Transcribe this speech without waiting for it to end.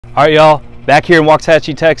All right, y'all, back here in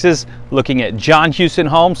Waxahachie, Texas, looking at John Houston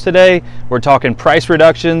homes today. We're talking price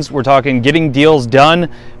reductions. We're talking getting deals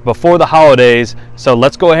done before the holidays. So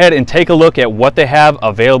let's go ahead and take a look at what they have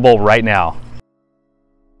available right now.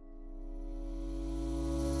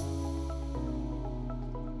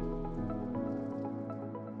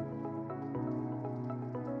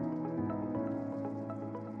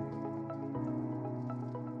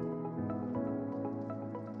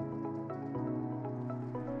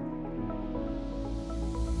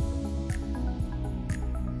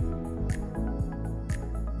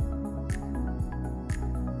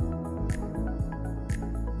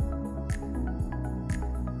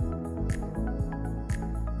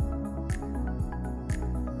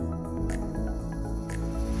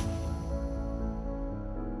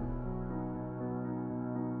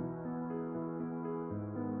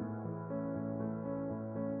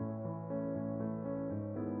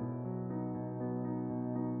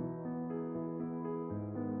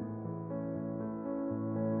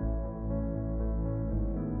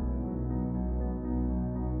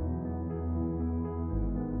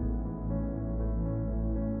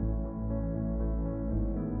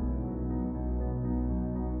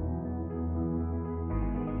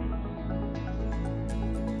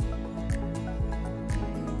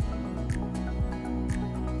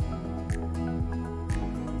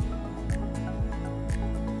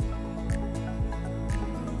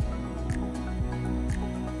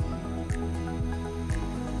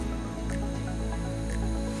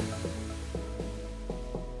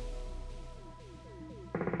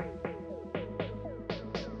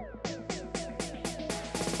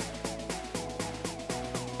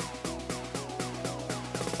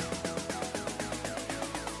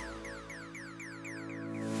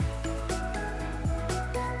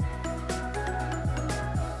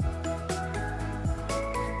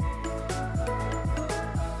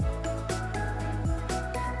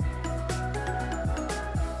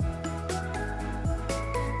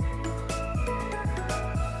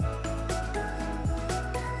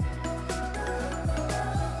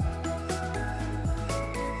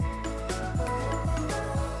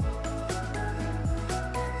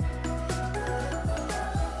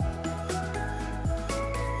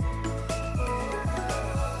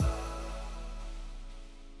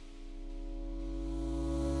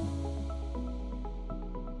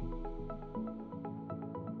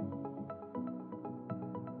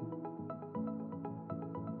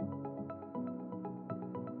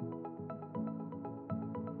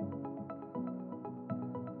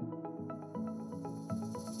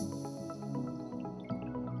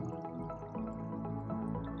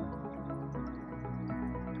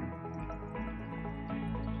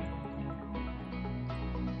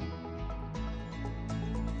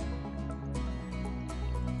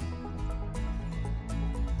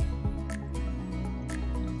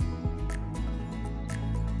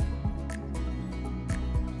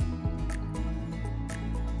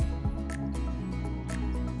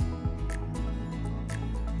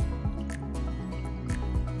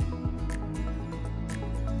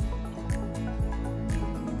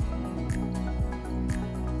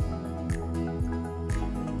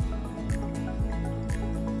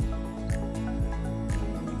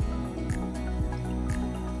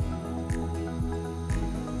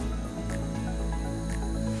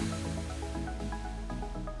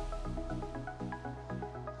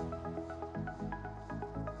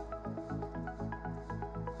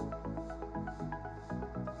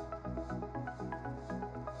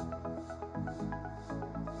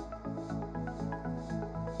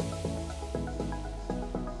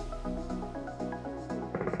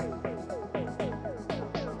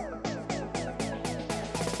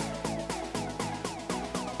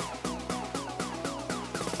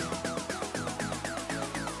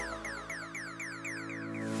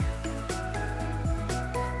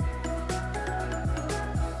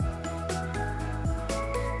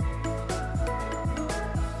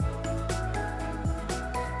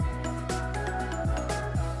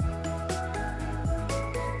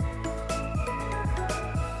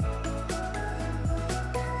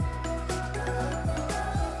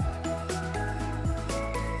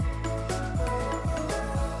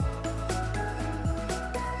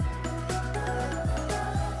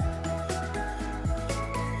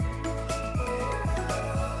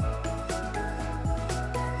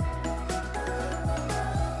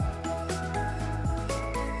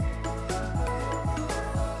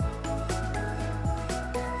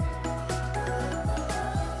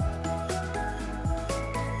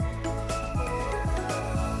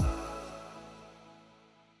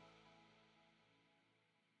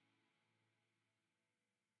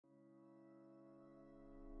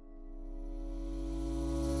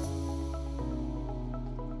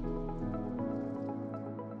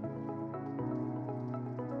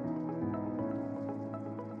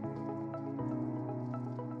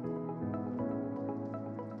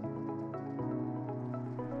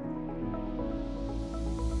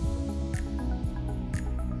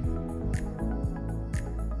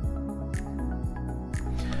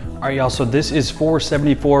 All right, y'all, so this is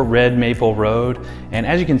 474 Red Maple Road. And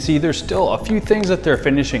as you can see, there's still a few things that they're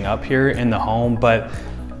finishing up here in the home, but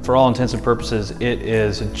for all intents and purposes, it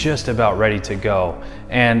is just about ready to go.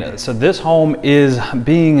 And so this home is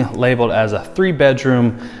being labeled as a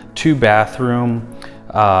 3-bedroom, 2-bathroom,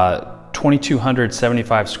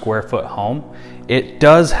 2,275 square foot home. It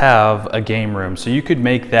does have a game room, so you could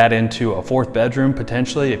make that into a 4th bedroom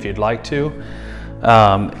potentially if you'd like to.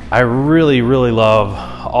 I really love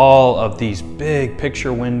all of these big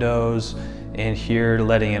picture windows in here,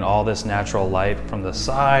 letting in all this natural light from the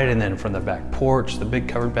side and then from the back porch, the big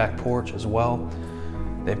covered back porch as well.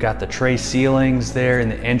 They've got the tray ceilings there in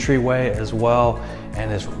the entryway as well,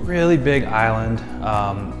 and this really big island.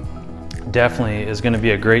 Definitely is going to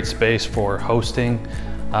be a great space for hosting.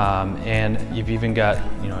 And you've even got,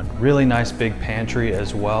 you know, a really nice big pantry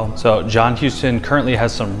as well. So John Houston currently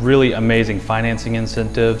has some really amazing financing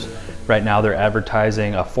incentives. Right now they're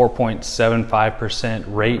advertising a 4.75%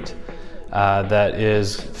 rate that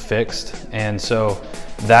is fixed. And so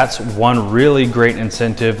that's one really great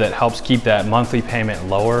incentive that helps keep that monthly payment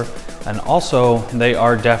lower. And also they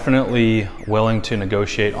are definitely willing to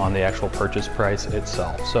negotiate on the actual purchase price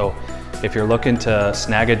itself. So if you're looking to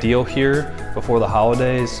snag a deal here before the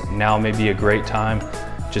holidays, now may be a great time.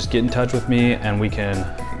 Just get in touch with me and we can,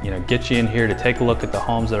 you know, get you in here to take a look at the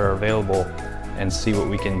homes that are available and see what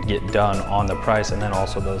we can get done on the price and then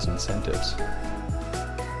also those incentives.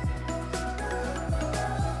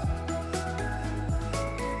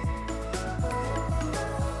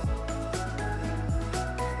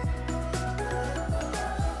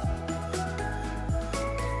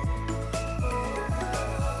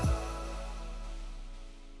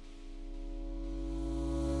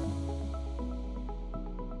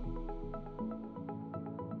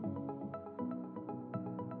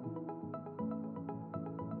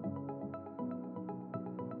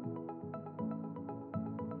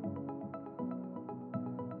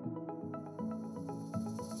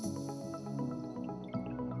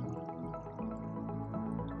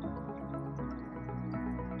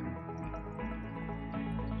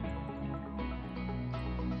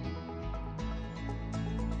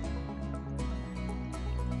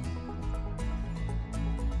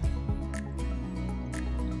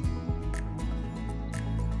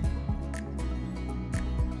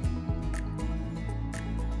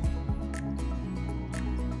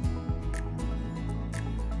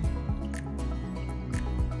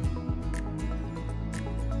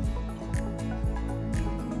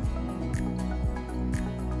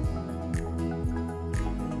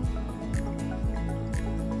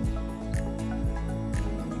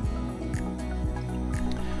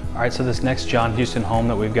 All right, so this next John Houston home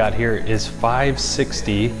that we've got here is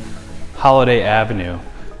 560 Holiday Avenue.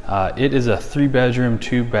 It is a 3-bedroom,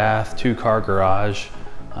 2-bath, 2-car garage,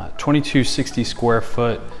 2260 square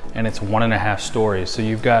foot, and it's 1.5 stories. So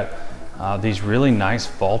you've got these really nice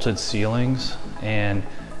vaulted ceilings, and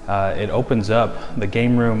it opens up, the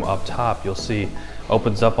game room up top, you'll see,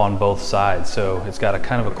 opens up on both sides. So it's got a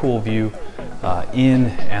kind of a cool view in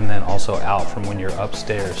and then also out from when you're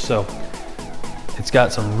upstairs. So it's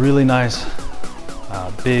got some really nice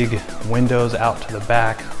big windows out to the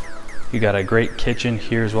back. You got a great kitchen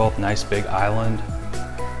here as well, nice big island.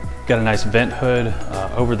 Got a nice vent hood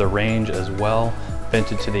over the range as well,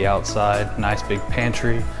 vented to the outside. Nice big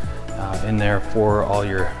pantry in there for all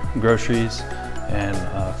your groceries and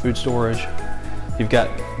food storage. You've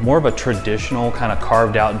got more of a traditional kind of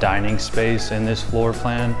carved out dining space in this floor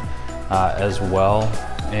plan as well,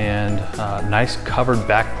 and nice covered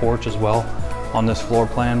back porch as well on this floor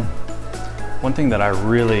plan. One thing that I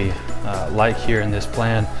really like here in this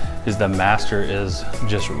plan is the master is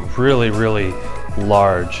just really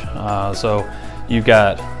large. So you've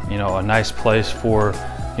got, you know, a nice place for,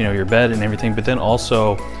 you know, your bed and everything, but then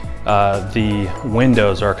also the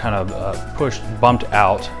windows are kind of bumped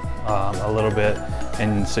out a little bit,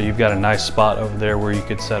 and so you've got a nice spot over there where you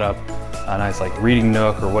could set up a nice like reading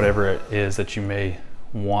nook or whatever it is that you may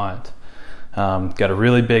want. Got a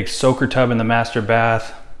really big soaker tub in the master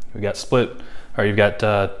bath. We got you've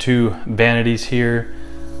got 2 vanities here,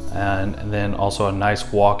 and then also a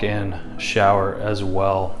nice walk-in shower as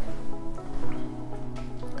well.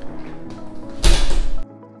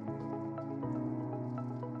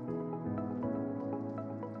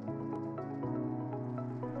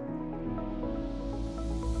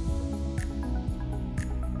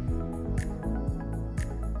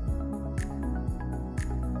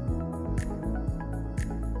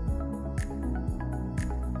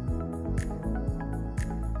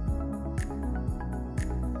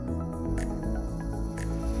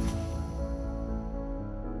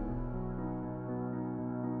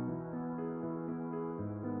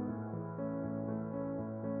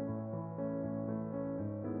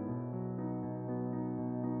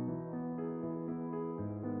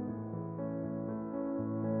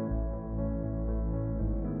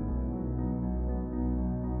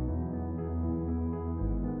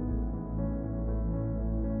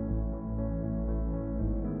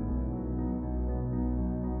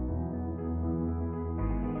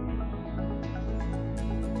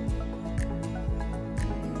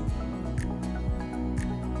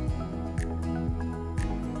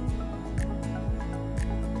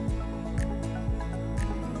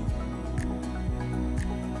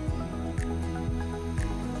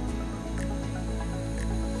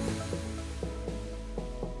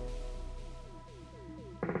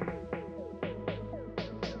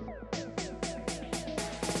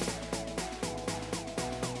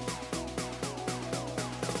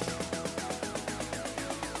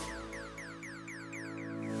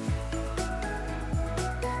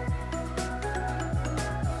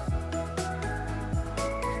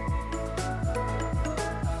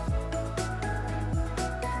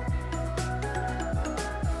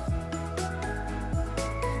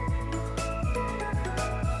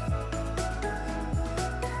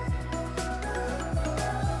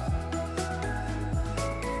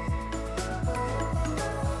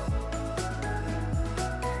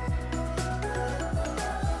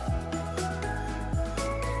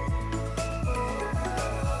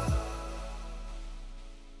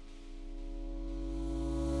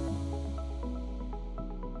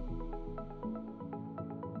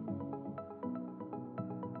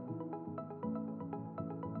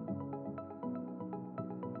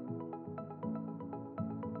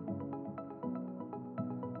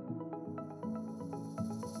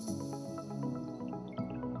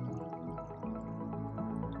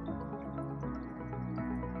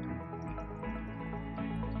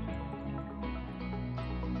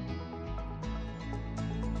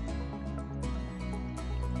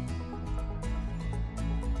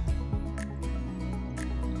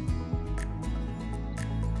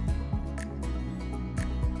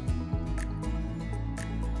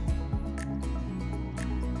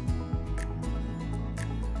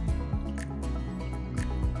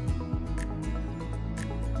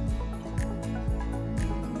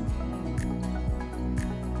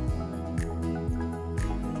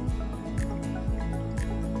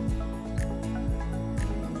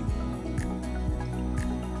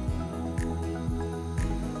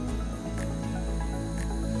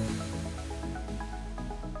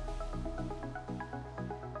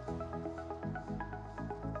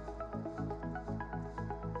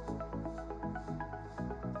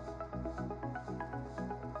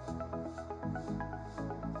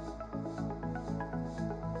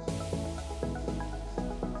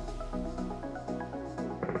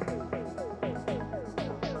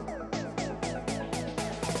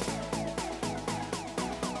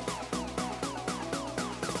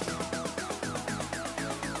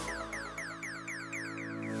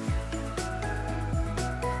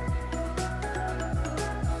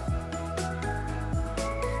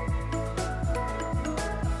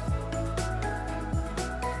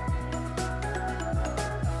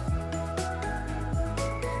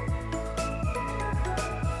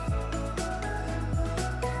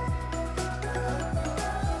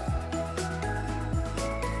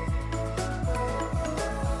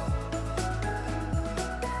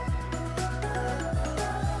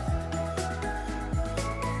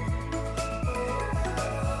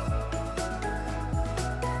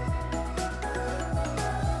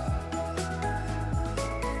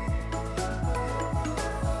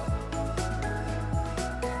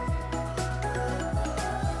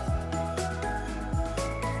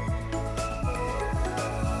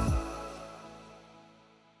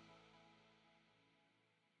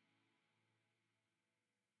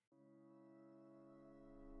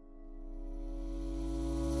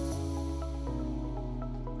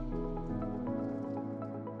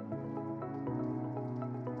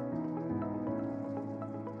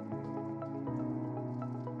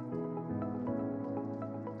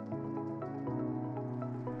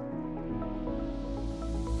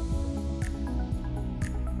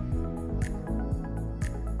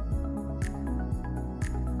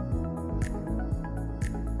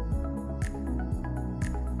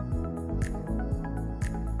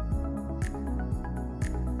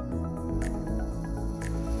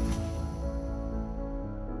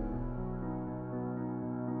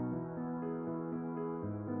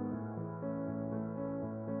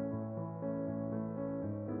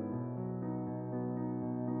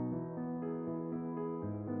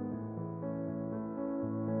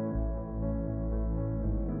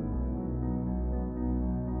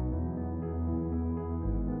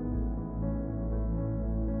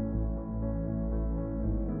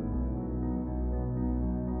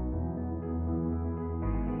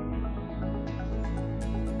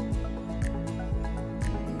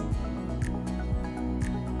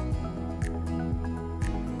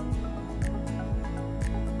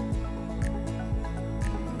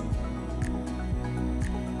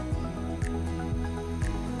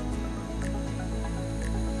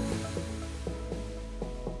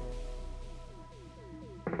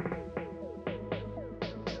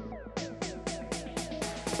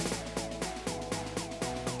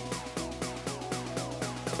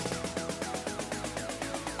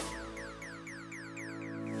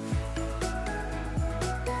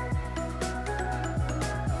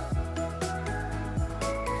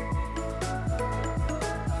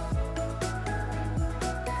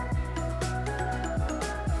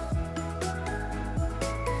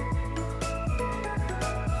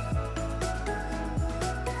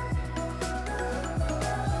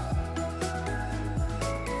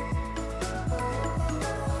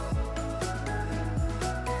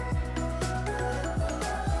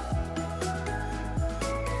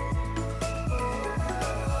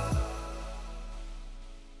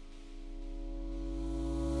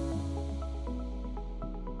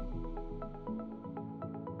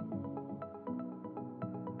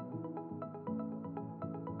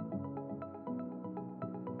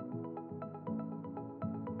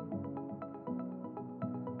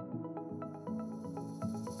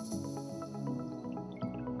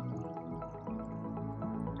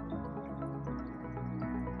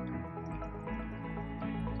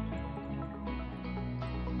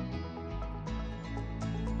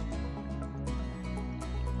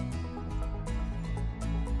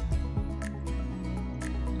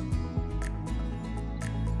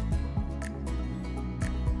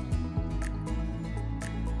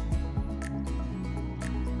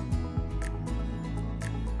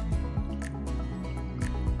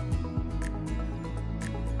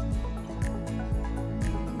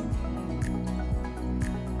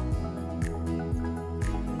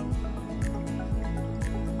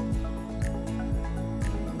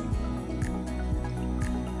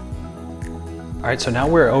 All right, so now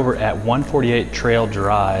we're over at 148 Trail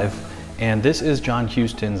Drive, and this is John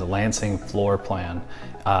Houston's Lansing floor plan.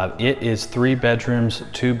 It is 3 bedrooms,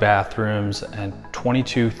 2 bathrooms, and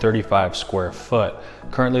 2235 square foot.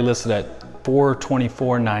 Currently listed at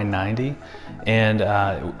 $424,990,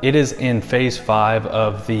 and it is in phase 5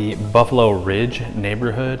 of the Buffalo Ridge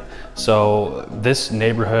neighborhood. So this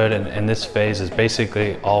neighborhood and this phase is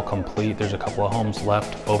basically all complete. There's a couple of homes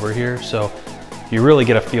left over here, so you really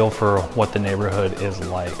get a feel for what the neighborhood is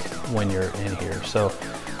like when you're in here. So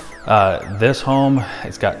this home,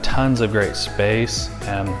 it's got tons of great space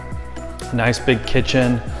and nice big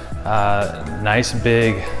kitchen, nice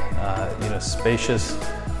big, spacious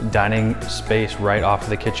dining space right off of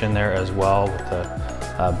the kitchen there as well, with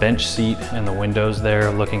the bench seat and the windows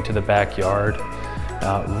there looking to the backyard.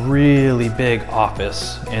 Really big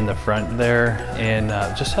office in the front there, and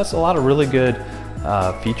just has a lot of really good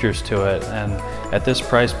features to it. And at this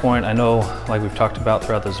price point, I know, like we've talked about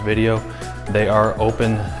throughout this video, they are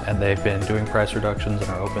open and they've been doing price reductions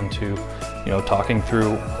and are open to, talking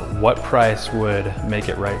through what price would make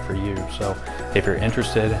it right for you. So if you're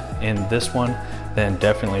interested in this one, then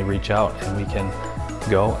definitely reach out and we can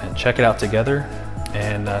go and check it out together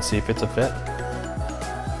and see if it's a fit.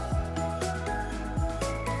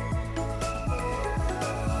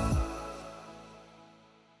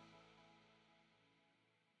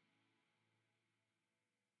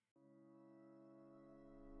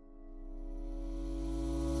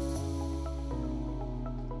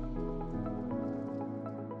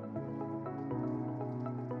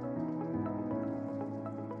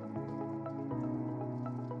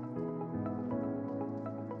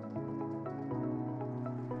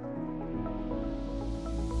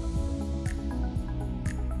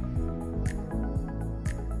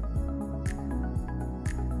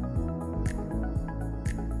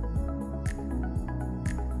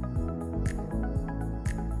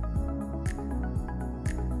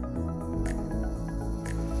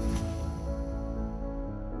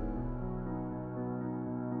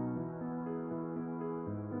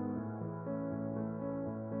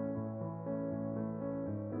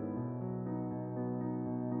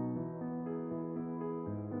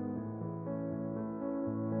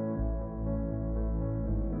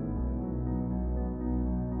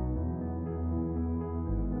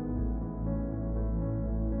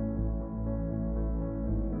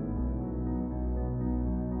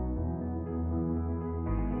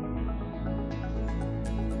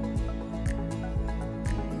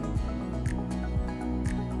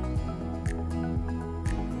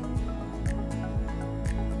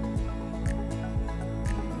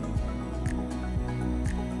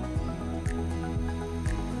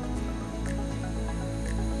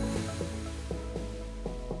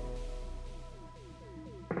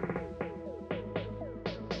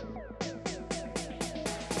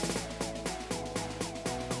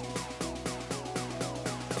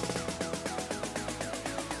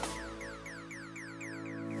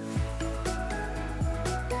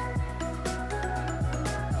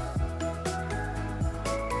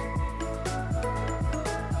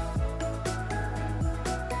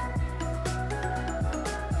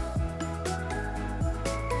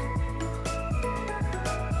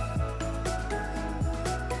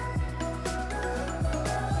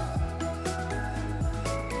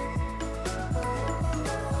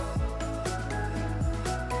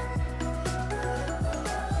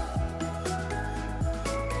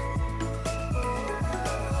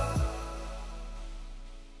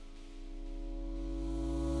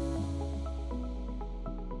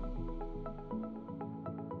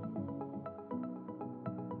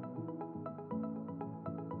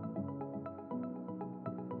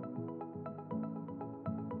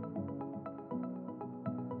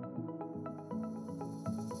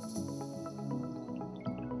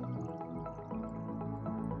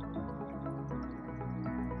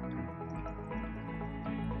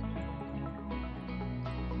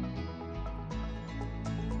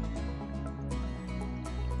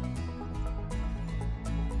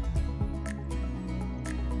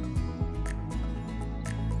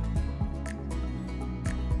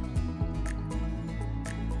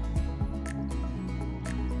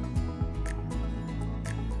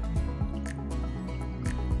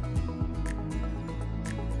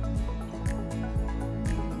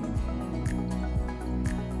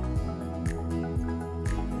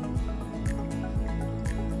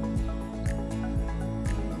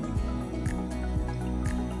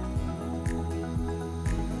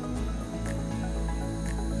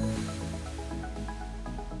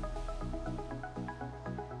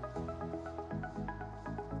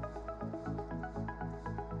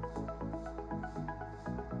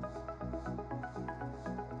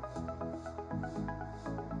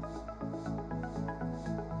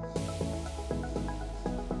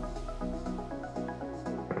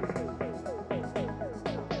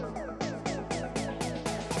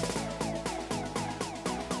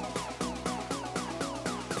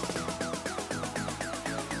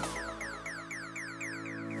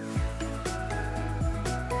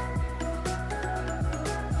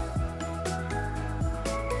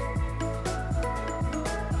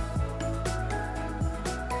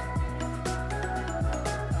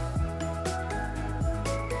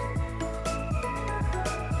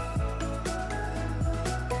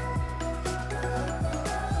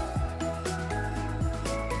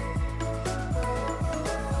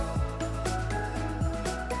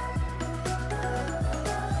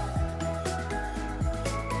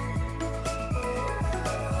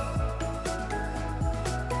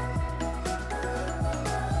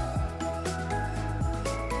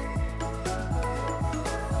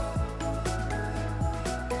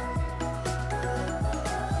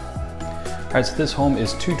 All right, so this home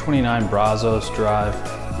is 229 Brazos Drive.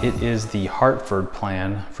 It is the Hartford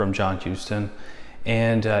plan from John Houston,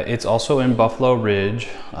 and it's also in Buffalo Ridge,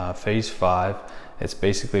 phase 5. It's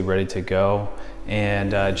basically ready to go,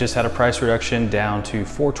 and just had a price reduction down to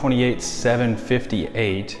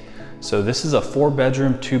 $428,758. So this is a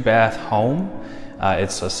 4-bedroom, 2-bath home.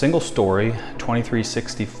 It's a single story,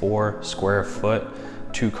 2364 square foot,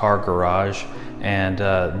 2-car garage, and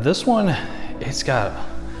this one, it's got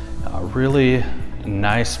a really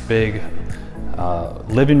nice big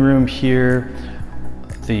living room here.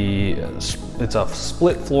 It's a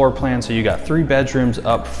split floor plan, so you got 3 bedrooms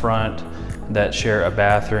up front that share a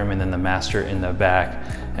bathroom, and then the master in the back.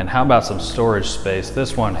 And how about some storage space?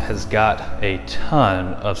 This one has got a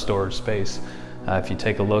ton of storage space. If you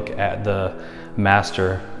take a look at the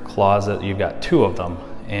master closet, you've got 2 of them,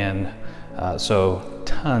 and so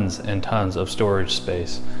tons and tons of storage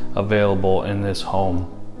space available in this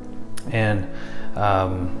home, and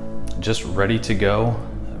just ready to go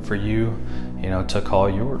for you, to call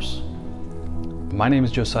yours. My name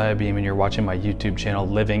is Josiah Beam, and you're watching my YouTube channel,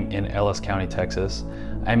 Living in Ellis County, Texas.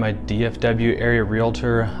 I'm a DFW area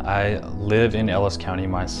realtor. I live in Ellis County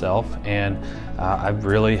myself, and I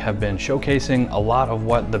really have been showcasing a lot of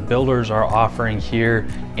what the builders are offering here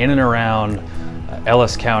in and around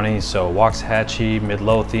Ellis County, so Waxahachie,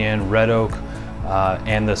 Midlothian, Red Oak,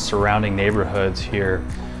 and the surrounding neighborhoods here.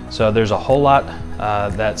 So there's a whole lot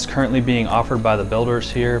that's currently being offered by the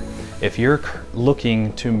builders here. If you're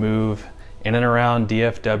looking to move in and around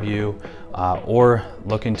DFW, or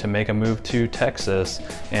looking to make a move to Texas,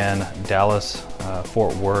 and Dallas,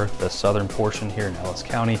 Fort Worth, the southern portion here in Ellis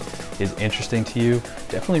County is interesting to you,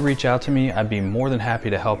 definitely reach out to me. I'd be more than happy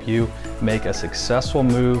to help you make a successful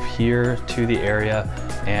move here to the area.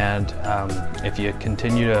 And if you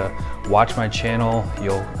continue to watch my channel,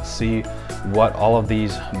 you'll see what all of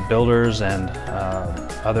these builders and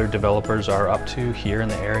other developers are up to here in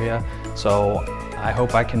the area. So I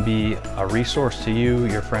hope I can be a resource to you,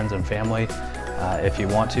 your friends and family. If you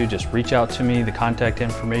want to, just reach out to me. The contact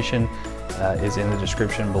information is in the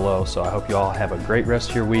description below. So I hope you all have a great rest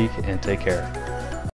of your week, and take care.